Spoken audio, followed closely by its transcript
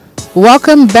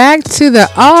Welcome back to the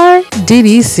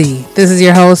RDDC. This is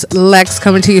your host, Lex,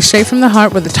 coming to you straight from the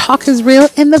heart where the talk is real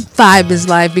and the vibe is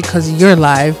live because you're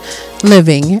live,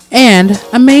 living, and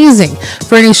amazing.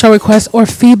 For any show requests or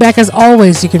feedback, as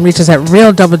always, you can reach us at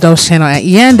Real Double Dose Channel at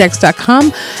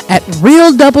yandex.com, at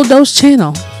Real Double Dose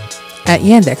Channel at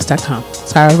yandex.com.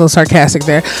 Sorry, I was a little sarcastic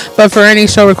there. But for any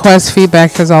show requests,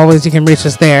 feedback, as always, you can reach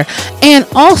us there. And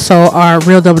also our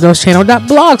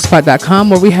realdoubledosechannel.blogspot.com,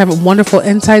 where we have wonderful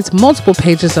insights, multiple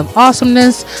pages of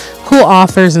awesomeness, cool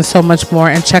authors, and so much more.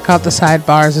 And check out the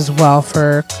sidebars as well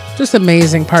for just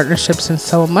amazing partnerships and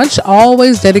so much.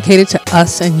 Always dedicated to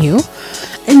us and you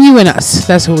and us.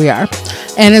 That's who we are.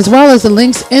 And as well as the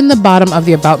links in the bottom of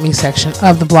the About Me section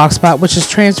of the Blogspot, which is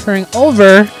transferring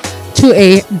over to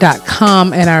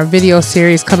a.com, and our video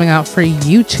series coming out for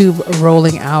YouTube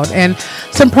rolling out. And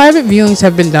some private viewings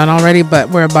have been done already, but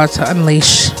we're about to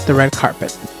unleash the red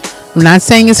carpet. I'm not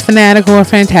saying it's fanatical or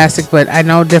fantastic, but I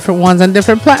know different ones on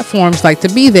different platforms like to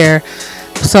be there.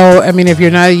 So, I mean, if you're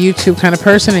not a YouTube kind of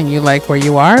person and you like where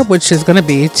you are, which is going to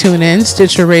be TuneIn,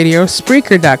 Stitcher Radio,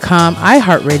 Spreaker.com,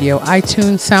 iHeartRadio,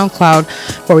 iTunes, SoundCloud,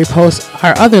 where we post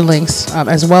our other links,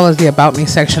 as well as the About Me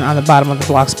section on the bottom of the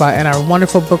Blogspot, and our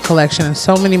wonderful book collection and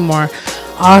so many more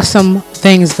awesome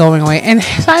things going away. And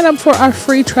sign up for our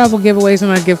free travel giveaways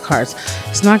and our gift cards.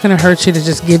 It's not going to hurt you to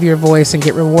just give your voice and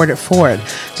get rewarded for it,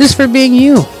 just for being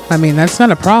you. I mean, that's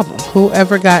not a problem.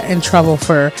 Whoever got in trouble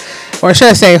for, or should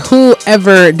I say,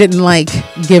 whoever didn't like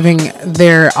giving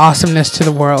their awesomeness to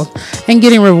the world and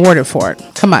getting rewarded for it.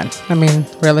 Come on. I mean,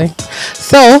 really?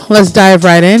 So let's dive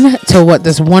right in to what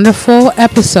this wonderful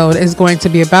episode is going to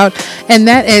be about. And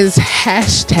that is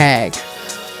hashtag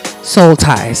soul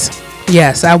ties.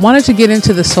 Yes, I wanted to get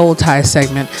into the soul ties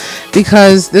segment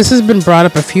because this has been brought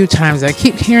up a few times. I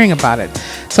keep hearing about it.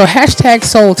 So hashtag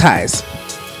soul ties.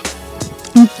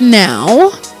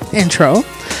 Now, intro.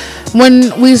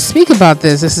 When we speak about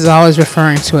this is always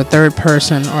referring to a third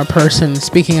person or a person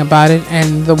speaking about it,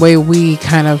 and the way we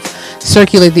kind of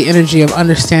circulate the energy of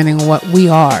understanding what we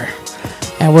are.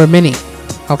 And we're many,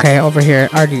 okay, over here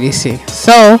at RDDC.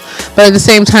 So, but at the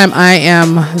same time, I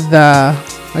am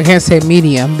I can't say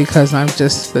medium because I'm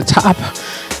just the top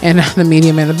and the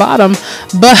medium and the bottom,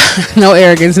 but no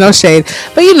arrogance, no shade.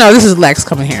 But this is Lex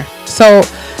coming here. So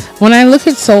when I look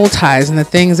at soul ties and the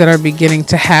things that are beginning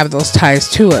to have those ties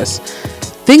to us,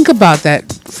 think about that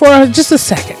for just a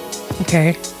second,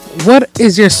 okay? What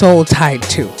is your soul tied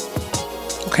to,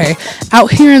 okay?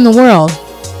 Out here in the world,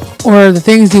 or the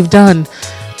things you've done,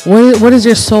 what is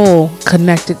your soul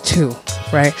connected to,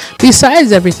 right?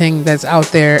 Besides everything that's out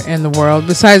there in the world,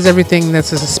 besides everything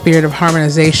that's a spirit of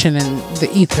harmonization and the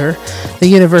ether, the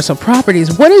universal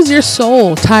properties, what is your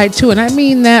soul tied to? And I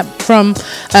mean that from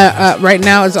right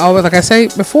now, it's always, like I say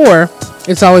before,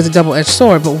 it's always a double-edged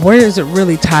sword, but where is it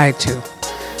really tied to?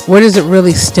 Where does it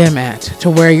really stem at to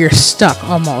where you're stuck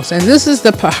almost? And this is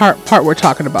the part we're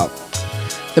talking about.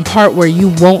 The part where you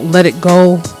won't let it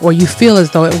go, or you feel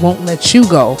as though it won't let you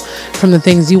go from the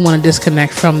things you want to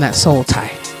disconnect from that soul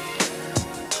tie.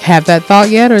 Have that thought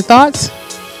yet, or thoughts?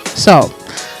 So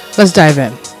let's dive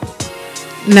in.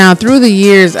 Now, through the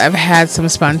years, I've had some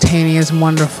spontaneous,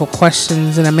 wonderful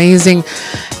questions and amazing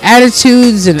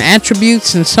attitudes and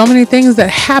attributes and so many things that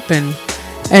happen,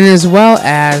 and as well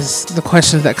as the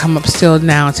questions that come up still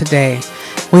now today.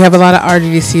 We have a lot of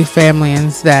RDDC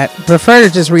familians that prefer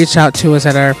to just reach out to us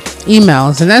at our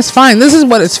emails, and that's fine. This is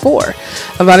what it's for.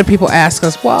 A lot of people ask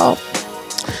us, well,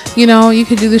 you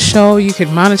could do the show, you could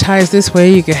monetize this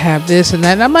way, you could have this and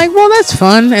that. And I'm like, well, that's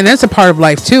fun, and that's a part of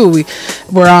life too.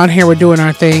 We're on here, we're doing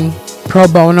our thing, pro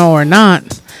bono or not.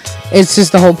 It's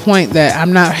just the whole point that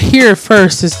I'm not here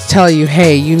first is to tell you,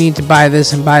 hey, you need to buy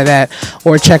this and buy that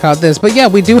or check out this. But yeah,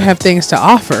 we do have things to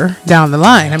offer down the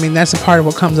line. I mean, that's a part of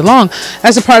what comes along.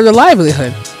 That's a part of the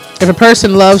livelihood. If a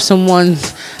person loves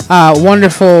someone's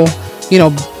wonderful,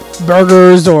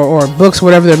 burgers or books,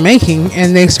 whatever they're making,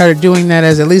 and they started doing that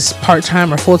as at least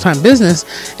part-time or full-time business,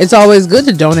 it's always good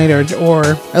to donate or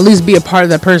at least be a part of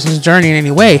that person's journey in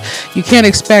any way. You can't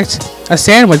expect a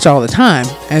sandwich all the time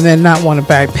and then not want to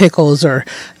buy pickles or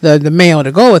the mayo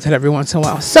to go with it every once in a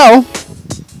while. So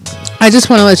I just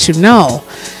want to let you know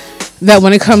that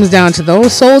when it comes down to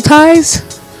those soul ties,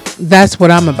 that's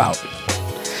what I'm about.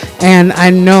 And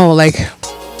I know, let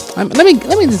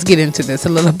me just get into this a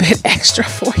little bit extra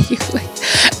for you.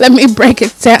 Let me break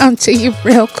it down to you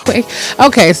real quick.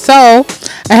 Okay, so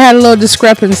I had a little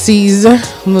discrepancies, a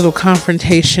little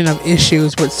confrontation of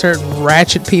issues with certain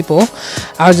ratchet people.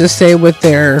 I'll just say with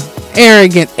their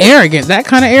arrogant, that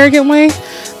kind of arrogant way,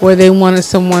 where they wanted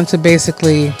someone to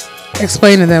basically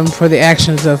explain to them for the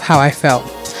actions of how I felt.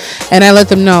 And I let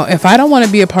them know if I don't want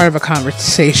to be a part of a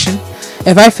conversation,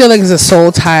 if I feel like there's a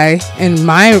soul tie in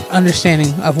my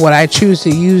understanding of what I choose to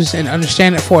use and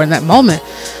understand it for in that moment,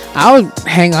 I'll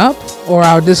hang up, or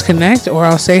I'll disconnect, or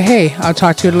I'll say, hey, I'll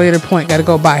talk to you at a later point. Got to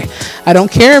go. Bye. I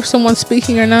don't care if someone's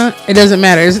speaking or not. It doesn't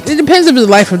matter. It depends if it's a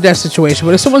life or death situation.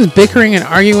 But if someone's bickering and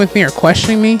arguing with me or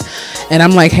questioning me, and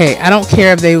I'm like, hey, I don't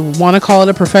care if they want to call it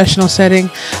a professional setting.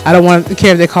 I don't want to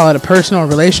care if they call it a personal or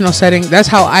relational setting. That's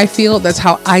how I feel. That's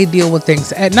how I deal with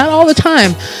things. And not all the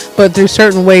time, but there's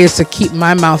certain ways to keep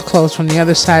my mouth closed from the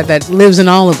other side that lives in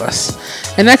all of us.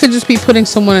 And that could just be putting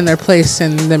someone in their place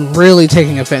and them really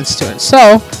taking offense to it.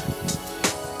 So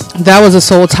that was a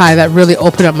soul tie that really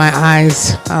opened up my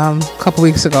eyes a couple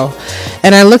weeks ago.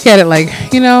 And I look at it like,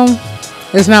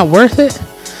 it's not worth it.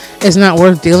 It's not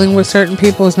worth dealing with certain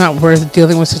people. It's not worth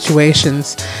dealing with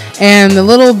situations. And the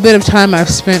little bit of time I've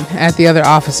spent at the other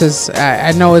offices,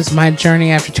 I know it's my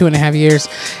journey after 2.5 years.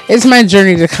 It's my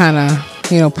journey to kind of,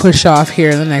 push off here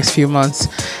in the next few months.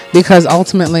 Because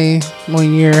ultimately,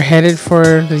 when you're headed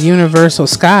for the universal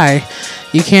sky,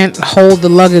 you can't hold the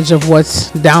luggage of what's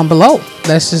down below.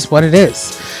 That's just what it is.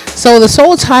 So the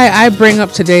soul tie I bring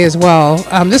up today as well,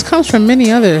 this comes from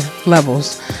many other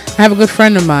levels. I have a good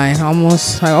friend of mine,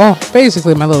 almost like,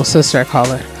 basically my little sister, I call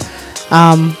her.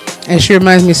 And she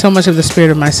reminds me so much of the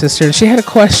spirit of my sister. And she had a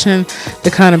question to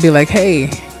kind of be like, hey,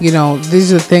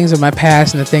 these are the things of my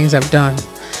past and the things I've done.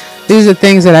 These are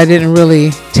things that I didn't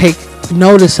really take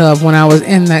notice of when I was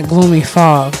in that gloomy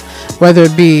fog, whether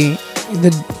it be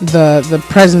the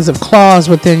presence of claws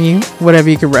within you, whatever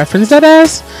you could reference that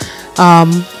as,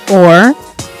 or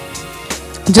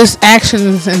just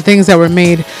actions and things that were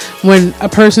made when a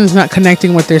person's not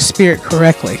connecting with their spirit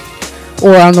correctly,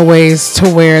 or on the ways to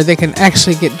where they can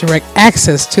actually get direct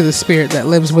access to the spirit that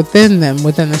lives within them,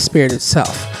 within the spirit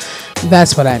itself.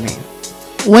 That's what I mean.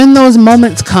 When those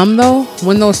moments come, though,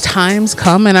 when those times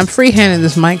come, and I'm free-handing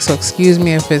this mic, so excuse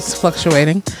me if it's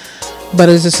fluctuating, but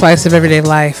it's a slice of everyday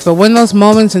life. But when those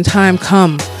moments in time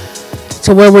come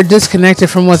to where we're disconnected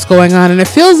from what's going on, and it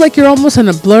feels like you're almost in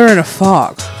a blur and a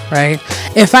fog, right?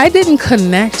 If I didn't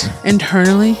connect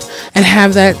internally and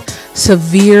have that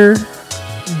severe,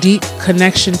 deep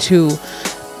connection to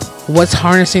what's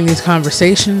harnessing these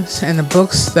conversations and the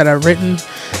books that are written,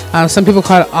 some people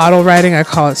call it auto writing. I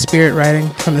call it spirit writing,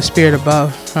 from the spirit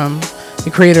above, from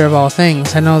the creator of all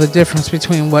things. I know the difference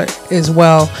between what is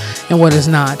well and what is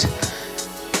not.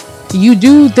 You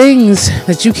do things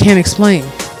that you can't explain.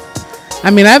 I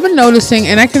mean, I've been noticing,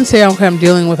 and I can say, okay, I'm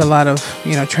dealing with a lot of,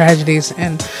 tragedies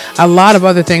and a lot of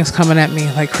other things coming at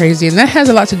me like crazy. And that has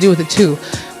a lot to do with it too.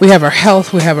 We have our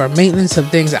health, we have our maintenance of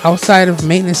things outside of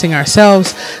maintaining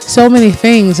ourselves, so many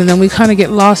things. And then we kind of get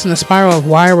lost in the spiral of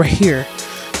why we're here.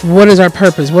 What is our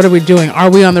purpose? What are we doing? Are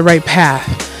we on the right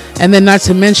path? And then not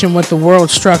to mention what the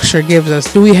world structure gives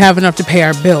us. Do we have enough to pay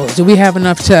our bills? Do we have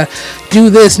enough to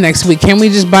do this next week? Can we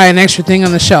just buy an extra thing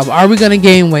on the shelf? Are we going to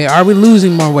gain weight? Are we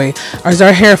losing more weight? Or is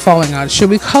our hair falling out?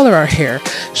 Should we color our hair?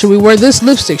 Should we wear this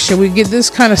lipstick? Should we get this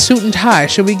kind of suit and tie?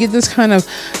 Should we get this kind of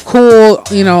cool,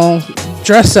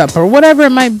 dress up, or whatever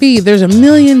it might be? There's a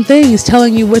million things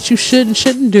telling you what you should and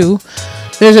shouldn't do.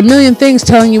 There's a million things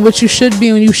telling you what you should be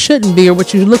and you shouldn't be, or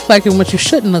what you look like and what you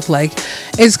shouldn't look like.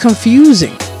 It's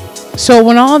confusing. So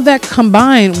when all of that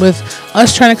combined with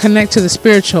us trying to connect to the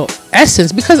spiritual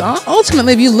essence, because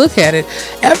ultimately, if you look at it,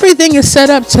 everything is set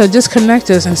up to disconnect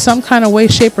us in some kind of way,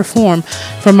 shape, or form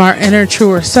from our inner,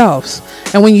 truer selves.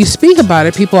 And when you speak about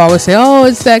it, people always say, oh,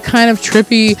 it's that kind of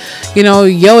trippy,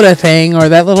 Yoda thing, or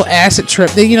that little acid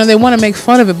trip. They want to make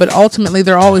fun of it, but ultimately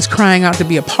they're always crying out to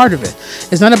be a part of it.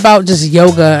 It's not about just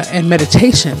yoga and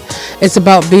meditation. It's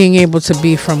about being able to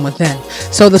be from within.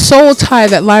 So the soul tie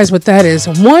that lies with that is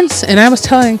once, and I was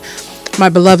telling my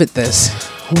beloved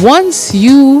this, once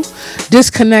you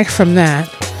disconnect from that,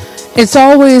 it's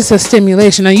always a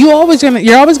stimulation. Now you're always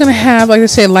gonna have, like I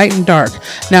say, light and dark.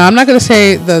 Now I'm not gonna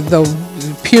say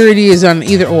the purity is on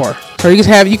either or. So you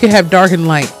could have dark and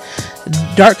light.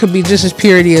 Dark could be just as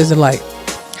purity as the light.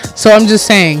 So I'm just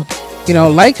saying,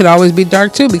 light could always be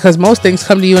dark too, because most things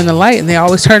come to you in the light and they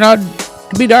always turn out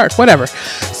to be dark. Whatever.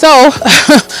 So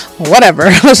whatever.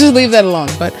 Let's just leave that alone.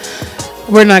 But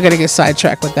we're not gonna get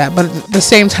sidetracked with that. But at the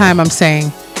same time, I'm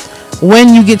saying,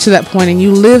 when you get to that point and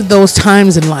you live those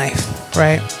times in life,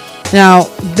 right? Now,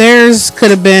 theirs could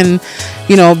have been,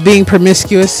 being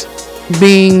promiscuous,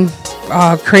 being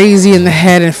crazy in the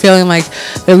head and feeling like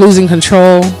they're losing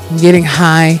control, getting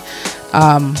high.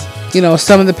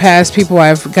 Some of the past people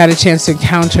I've got a chance to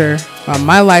encounter on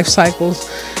my life cycles,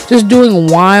 just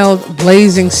doing wild,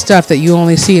 blazing stuff that you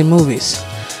only see in movies.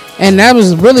 And that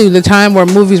was really the time where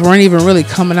movies weren't even really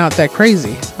coming out that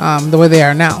crazy, the way they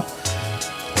are now.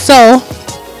 So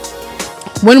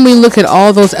when we look at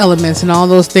all those elements and all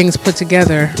those things put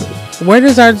together, where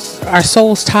does our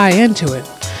souls tie into it?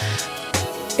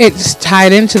 It's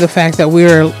tied into the fact that we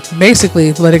were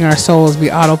basically letting our souls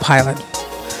be autopilot.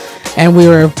 And we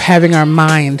were having our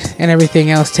mind and everything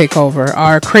else take over.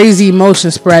 Our crazy emotion,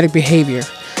 sporadic behavior.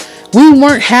 We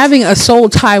weren't having a soul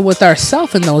tie with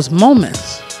ourselves in those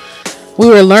moments. We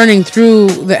were learning through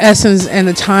the essence and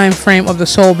the time frame of the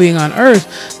soul being on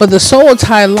earth. But the soul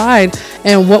tie lied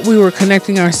in what we were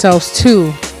connecting ourselves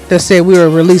to say we were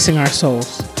releasing our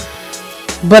souls.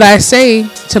 But I say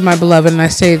to my beloved, and I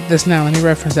say this now, let me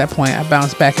reference that point, I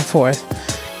bounce back and forth,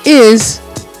 is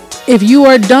if you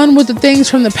are done with the things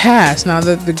from the past, now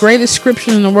the greatest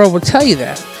scriptures in the world will tell you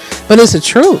that, but it's the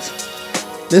truth.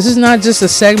 This is not just a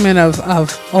segment of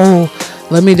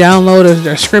let me download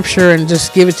a scripture and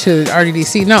just give it to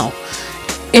RDDC. No.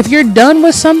 If you're done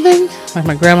with something, like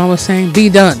my grandma was saying, be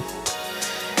done.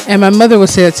 And my mother would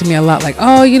say it to me a lot, like,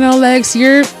 oh, Lex,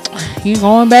 you're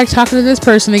going back talking to this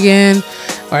person again.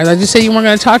 Or like you said, you weren't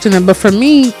going to talk to them. But for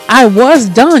me, I was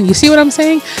done. You see what I'm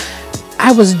saying?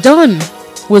 I was done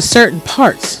with certain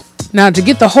parts. Now, to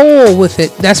get the whole with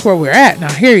it, that's where we're at.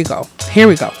 Now, here we go.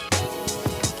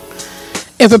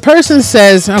 If a person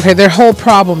says, okay, their whole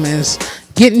problem is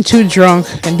getting too drunk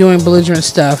and doing belligerent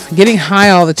stuff, getting high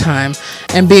all the time,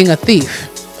 and being a thief.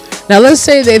 Now, let's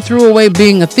say they threw away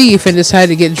being a thief and decided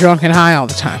to get drunk and high all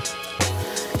the time.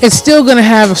 It's still going to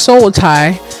have a soul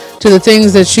tie to the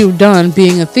things that you've done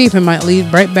being a thief, and might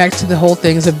lead right back to the whole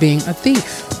things of being a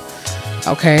thief.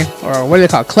 Okay? Or what do they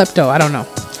call it? Klepto? I don't know.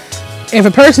 If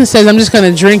a person says, I'm just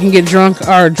going to drink and get drunk,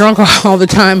 or drunk all the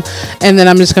time, and then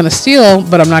I'm just going to steal,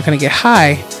 but I'm not going to get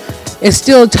high, it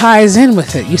still ties in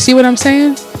with it. You see what I'm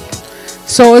saying?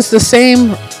 So it's the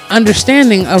same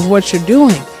understanding of what you're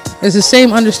doing. It's the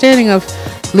same understanding of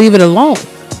leave it alone.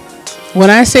 When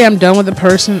I say I'm done with a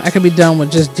person, I could be done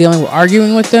with just dealing with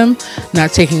arguing with them,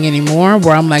 not taking any more,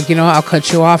 where I'm like, I'll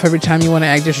cut you off every time you want to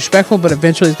act disrespectful, but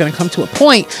eventually it's going to come to a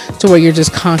point to where you're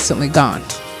just constantly gone.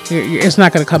 It's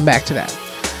not going to come back to that.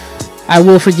 I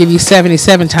will forgive you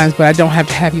 77 times, but I don't have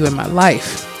to have you in my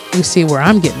life. You see where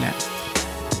I'm getting at.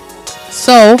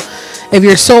 So, if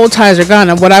your soul ties are gone,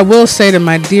 and what I will say to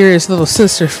my dearest little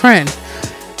sister friend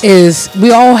is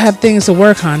we all have things to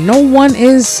work on. No one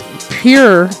is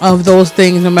pure of those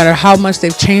things, no matter how much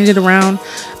they've changed it around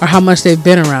or how much they've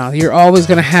been around. You're always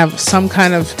going to have some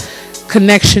kind of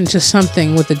connection to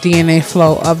something with the DNA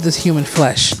flow of this human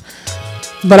flesh.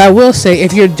 But I will say,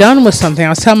 if you're done with something, I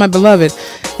was telling my beloved,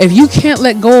 if you can't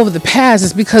let go of the past,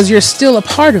 it's because you're still a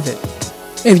part of it.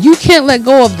 If you can't let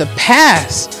go of the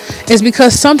past, it's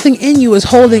because something in you is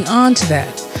holding on to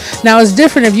that. Now, it's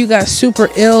different if you got super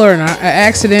ill or an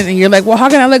accident and you're like, well, how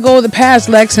can I let go of the past,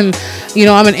 Lex? And,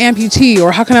 I'm an amputee.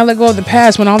 Or how can I let go of the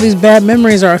past when all these bad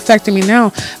memories are affecting me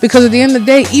now? Because at the end of the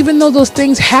day, even though those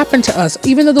things happen to us,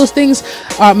 even though those things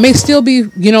may still be,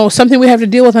 something we have to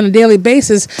deal with on a daily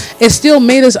basis, it still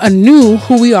made us anew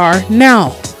who we are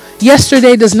now.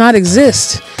 Yesterday does not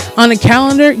exist. On a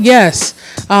calendar, yes.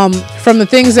 From the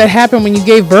things that happened when you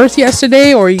gave birth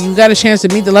yesterday, or you got a chance to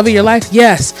meet the love of your life,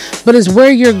 yes. But it's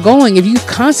where you're going. If you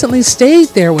constantly stayed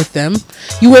there with them,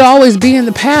 you would always be in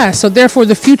the past. So therefore,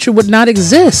 the future would not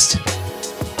exist.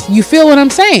 You feel what I'm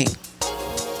saying?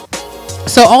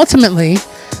 So ultimately,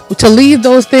 to leave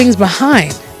those things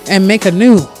behind and make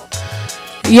anew.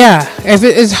 Yeah, if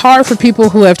it is hard for people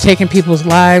who have taken people's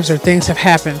lives or things have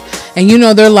happened, and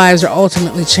their lives are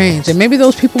ultimately changed, and maybe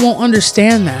those people won't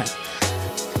understand that.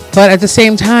 But at the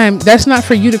same time, that's not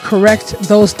for you to correct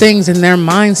those things in their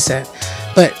mindset.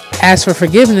 But ask for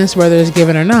forgiveness, whether it's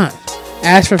given or not.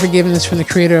 Ask for forgiveness from the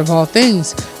creator of all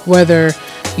things, whether,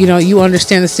 you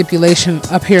understand the stipulation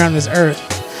up here on this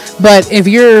earth. But if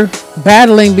you're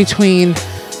battling between,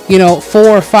 4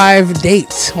 or 5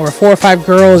 dates or 4 or 5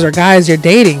 girls or guys you're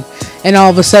dating, and all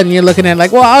of a sudden you're looking at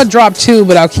like, well, I'll drop 2,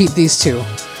 but I'll keep these 2.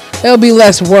 It'll be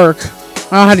less work.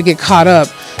 I don't have to get caught up,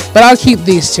 but I'll keep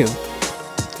these 2.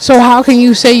 So how can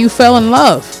you say you fell in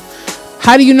love?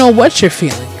 How do you know what you're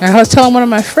feeling? I was telling one of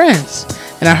my friends,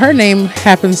 and her name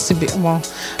happens to be, well,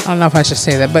 I don't know if I should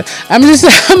say that, but I'm going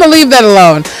to leave that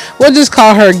alone. We'll just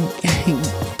call her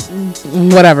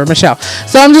whatever, Michelle.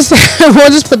 So we'll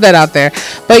just put that out there.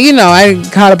 But, I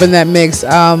caught up in that mix.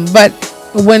 But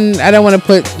when I don't want to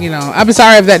put, I'm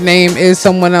sorry if that name is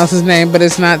someone else's name, but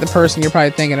it's not the person you're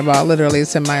probably thinking about. Literally,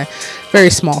 it's in my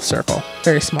very small circle.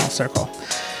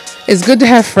 It's good to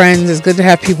have friends. It's good to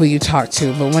have people you talk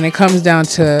to. But when it comes down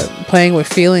to playing with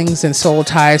feelings and soul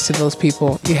ties to those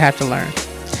people, you have to learn.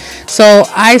 So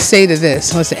I say to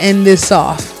this, let's end this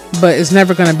off, but it's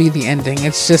never going to be the ending.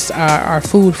 It's just our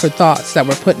food for thoughts that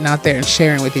we're putting out there and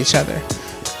sharing with each other.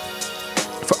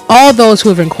 For all those who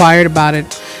have inquired about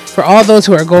it, for all those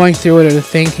who are going through it or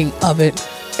thinking of it,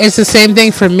 it's the same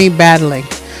thing for me battling.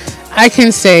 I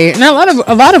can say, and a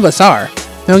lot of us are,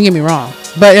 don't get me wrong,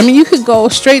 but I mean, you could go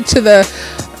straight to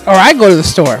I go to the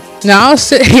store. Now I'll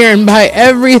sit here and buy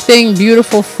everything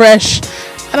beautiful, fresh.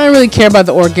 I don't really care about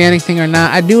the organic thing or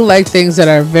not. I do like things that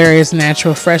are very as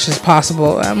natural, fresh as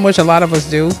possible, which a lot of us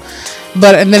do.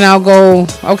 And then I'll go,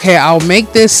 okay, I'll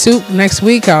make this soup next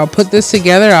week. I'll put this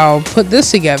together.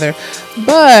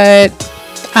 But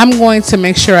I'm going to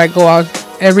make sure I go out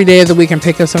every day of the week and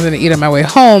pick up something to eat on my way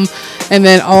home. And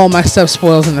then all my stuff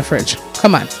spoils in the fridge.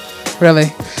 Come on.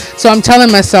 Really? So I'm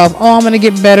telling myself, I'm going to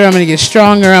get better. I'm going to get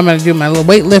stronger. I'm going to do my little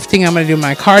weightlifting. I'm going to do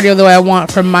my cardio the way I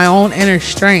want for my own inner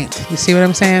strength. You see what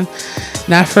I'm saying?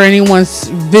 Not for anyone's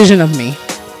vision of me,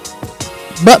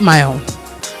 but my own.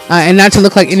 And not to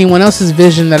look like anyone else's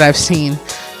vision that I've seen,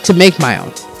 to make my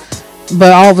own.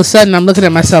 But all of a sudden, I'm looking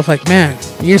at myself like, man,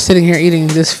 you're sitting here eating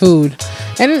this food.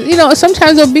 And,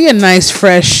 sometimes it'll be a nice,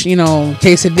 fresh,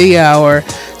 quesadilla, or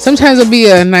sometimes it'll be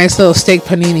a nice little steak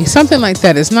panini, something like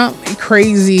that. It's not a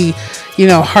crazy,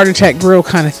 heart attack grill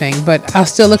kind of thing. But I'll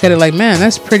still look at it like, man,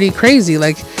 that's pretty crazy.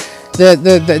 Like,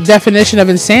 the definition of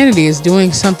insanity is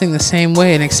doing something the same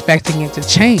way and expecting it to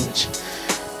change.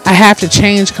 I have to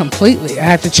change completely. I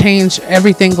have to change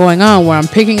everything going on where I'm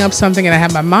picking up something and I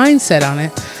have my mindset on it,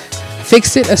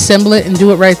 fix it, assemble it, and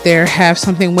do it right there, have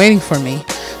something waiting for me.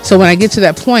 So when I get to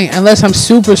that point, unless I'm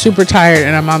super, super tired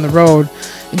and I'm on the road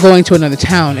going to another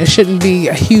town, it shouldn't be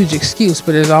a huge excuse,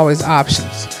 but there's always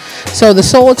options. So the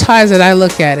soul ties that I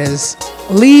look at is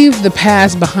leave the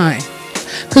past behind.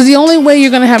 Because the only way you're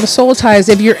going to have a soul tie is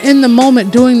if you're in the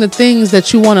moment doing the things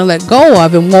that you want to let go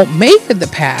of and won't make it the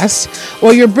past,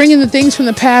 or you're bringing the things from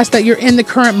the past that you're in the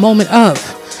current moment of.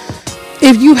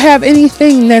 If you have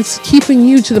anything that's keeping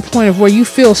you to the point of where you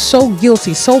feel so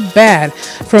guilty, so bad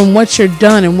from what you're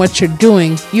done and what you're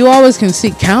doing, you always can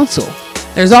seek counsel.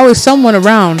 There's always someone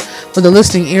around with a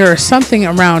listening ear or something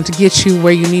around to get you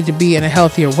where you need to be in a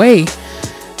healthier way.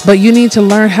 But you need to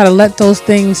learn how to let those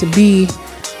things be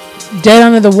dead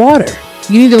under the water.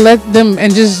 You need to let them,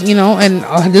 and just, and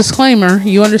a disclaimer,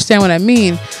 you understand what I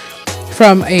mean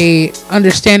from a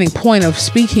understanding point of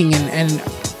speaking and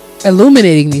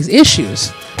illuminating these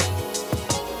issues.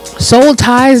 Soul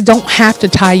ties don't have to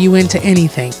tie you into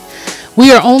anything.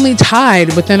 We are only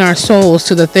tied within our souls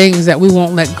to the things that we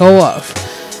won't let go of.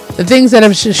 The things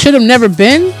that should have never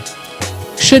been,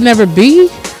 should never be,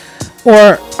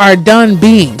 or are done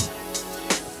being.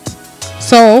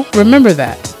 So remember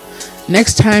that.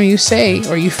 Next time you say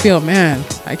or you feel, man,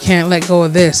 I can't let go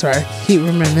of this, or I keep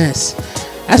remembering this.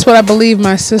 That's what I believe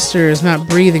my sister is not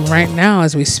breathing right now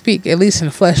as we speak, at least in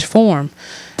flesh form,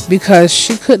 because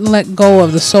she couldn't let go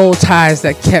of the soul ties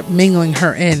that kept mingling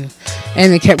her in,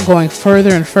 and it kept going further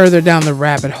and further down the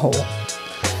rabbit hole.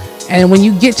 And when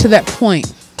you get to that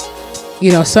point,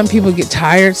 some people get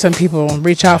tired, some people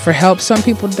reach out for help, some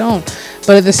people don't.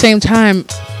 But at the same time,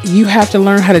 you have to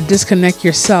learn how to disconnect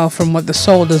yourself from what the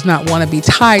soul does not want to be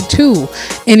tied to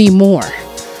anymore.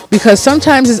 Because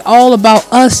sometimes it's all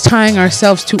about us tying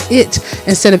ourselves to it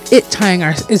instead of it tying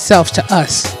itself to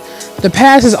us. The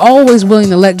past is always willing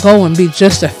to let go and be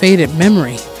just a faded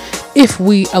memory if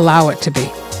we allow it to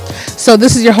be. So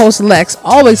this is your host, Lex,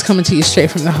 always coming to you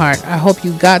straight from the heart. I hope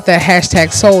you got that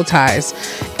hashtag soul ties,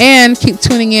 and keep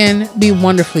tuning in. Be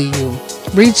wonderfully you.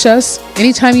 Reach us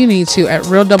anytime you need to at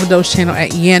Real Double Dose Channel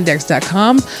at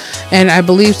yandex.com. And I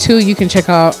believe too, you can check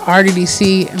out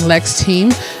RDDC and Lex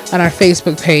Team on our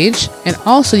Facebook page. And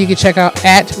also you can check out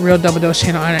at Real Double Dose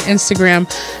Channel on our Instagram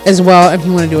as well, if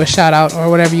you want to do a shout out or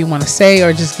whatever you want to say,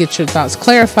 or just get your thoughts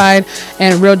clarified.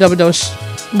 And Real Double Dose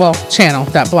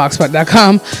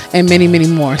channel.blogspot.com, and many, many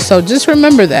more. So just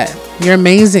remember that you're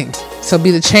amazing. So be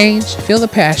the change, feel the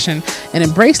passion, and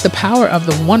embrace the power of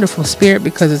the wonderful spirit,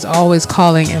 because it's always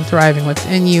calling and thriving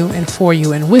within you and for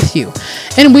you and with you.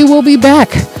 And we will be back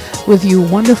with you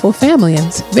wonderful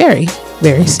familians very,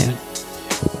 very soon.